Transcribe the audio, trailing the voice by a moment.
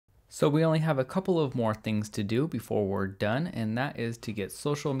So we only have a couple of more things to do before we're done, and that is to get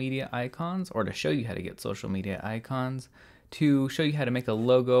social media icons, or to show you how to get social media icons, to show you how to make a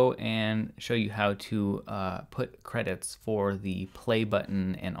logo, and show you how to put credits for the play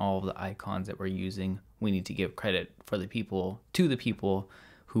button and all of the icons that we're using. We need to give credit for the people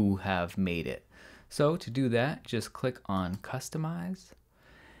who have made it. So to do that, just click on Customize,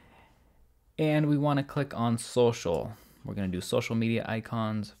 and we want to click on Social. We're going to do social media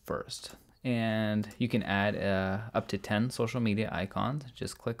icons first, and you can add up to 10 social media icons.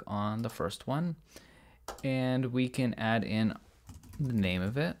 Just click on the first one, and we can add in the name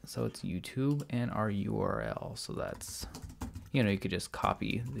of it. So it's YouTube, and our URL. So that's, you could just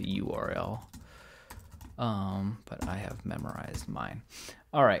copy the URL, but I have memorized mine.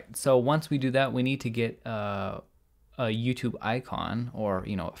 All right, so once we do that, we need to get a YouTube icon, or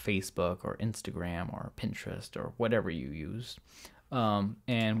Facebook or Instagram or Pinterest or whatever you use,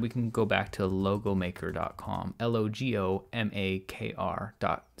 and we can go back to logomaker.com,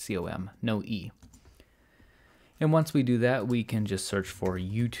 logomakr.com, no E. And once we do that, we can just search for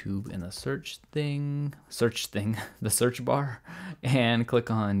YouTube in the the search bar, and click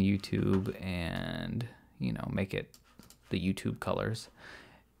on YouTube, and make it the YouTube colors.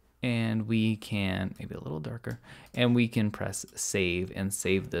 And we can, maybe a little darker, and we can press save and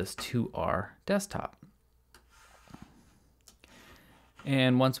save this to our desktop.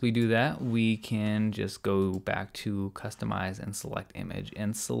 And once we do that, we can just go back to customize and select image,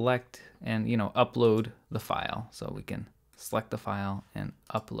 and select and upload the file. So we can select the file and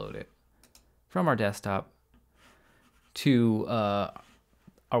upload it from our desktop to our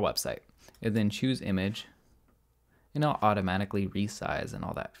website, and then choose image, and it'll automatically resize and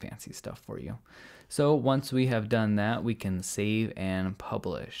all that fancy stuff for you. So once we have done that, we can save and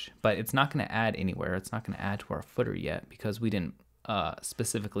publish, but it's not going to add anywhere. It's not going to add to our footer yet because we didn't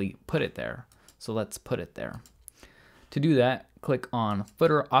specifically put it there. So let's put it there. To do that, click on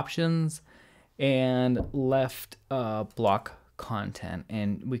footer options and left block content,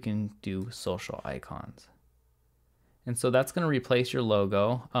 and we can do social icons. And so that's going to replace your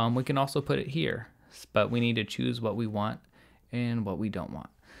logo. We can also put it here, but we need to choose what we want and what we don't want.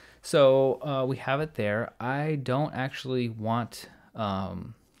 So we have it there. I don't actually want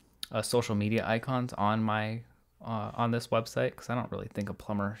social media icons on my on this website, because I don't really think a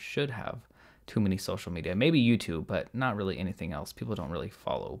plumber should have too many social media. Maybe YouTube, but not really anything else. People don't really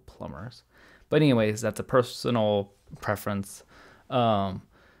follow plumbers. But anyways, that's a personal preference. So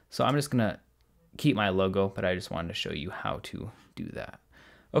I'm just gonna keep my logo, but I just wanted to show you how to do that.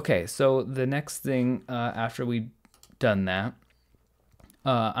 Okay, so the next thing after we've done that,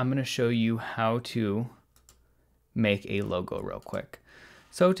 I'm going to show you how to make a logo real quick.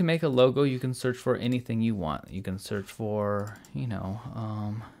 So to make a logo, you can search for anything you want. You can search for,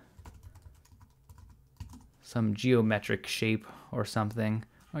 some geometric shape or something,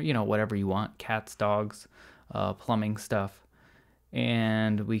 or whatever you want, cats, dogs, plumbing stuff.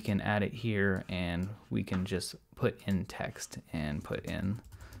 And we can add it here, and we can just put in text and put in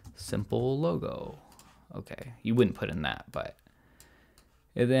simple logo. Okay, you wouldn't put in that, but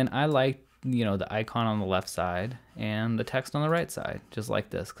and then I like the icon on the left side and the text on the right side, just like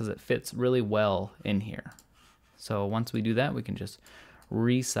this, because it fits really well in here. So once we do that, we can just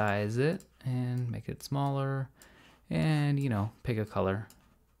resize it and make it smaller, and pick a color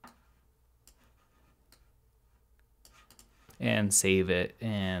and save it,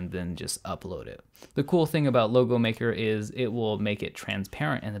 and then just upload it. The cool thing about Logo Maker is it will make it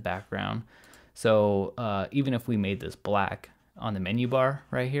transparent in the background. So even if we made this black on the menu bar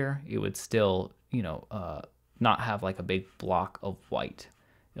right here, it would still, not have like a big block of white.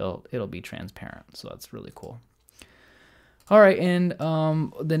 It'll be transparent. So that's really cool. All right, and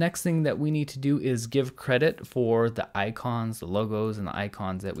the next thing that we need to do is give credit for the icons, the logos, and the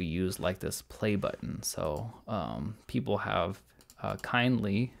icons that we use, like this play button. So people have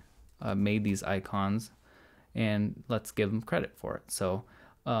kindly made these icons, and let's give them credit for it. So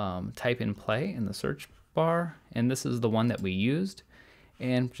type in play in the search bar, and this is the one that we used,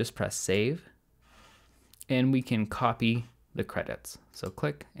 and just press save, and we can copy the credits. So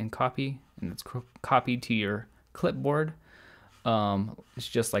click and copy, and it's copied to your clipboard. It's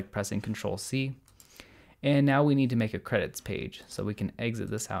just like pressing Control C. And now we need to make a credits page. So we can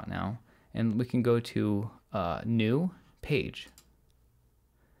exit this out now, and we can go to new page,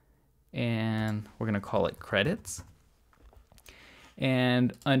 and we're going to call it credits.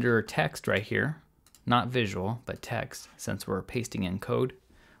 And under text right here, not visual, but text, since we're pasting in code,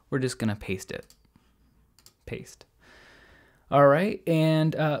 we're just going to paste it. Paste. All right,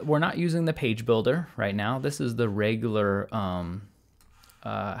 and we're not using the page builder right now. This is the regular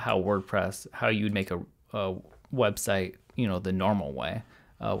how WordPress, how you'd make a website, the normal way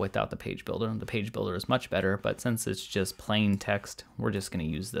without the page builder. The page builder is much better, but since it's just plain text, we're just going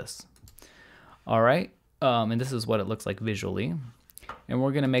to use this. All right, and this is what it looks like visually. And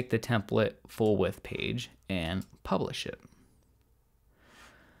we're going to make the template full width page and publish it.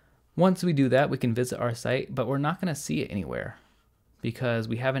 Once we do that, we can visit our site, but we're not going to see it anywhere because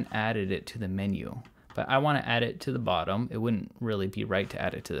we haven't added it to the menu. But I want to add it to the bottom. It wouldn't really be right to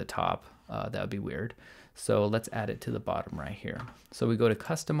add it to the top. That would be weird. So let's add it to the bottom right here. So we go to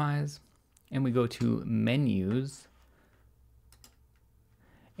Customize and we go to Menus.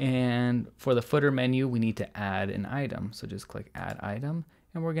 And for the footer menu, we need to add an item. So just click Add Item,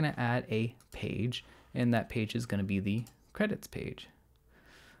 and we're going to add a page. And that page is going to be the credits page.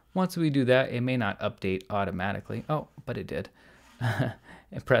 Once we do that, it may not update automatically. Oh, but it did.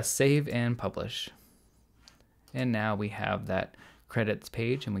 And press Save and Publish. And now we have that credits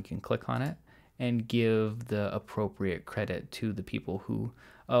page, and we can click on it and give the appropriate credit to the people who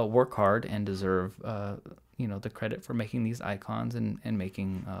work hard and deserve the credit for making these icons and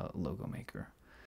making Logo Maker.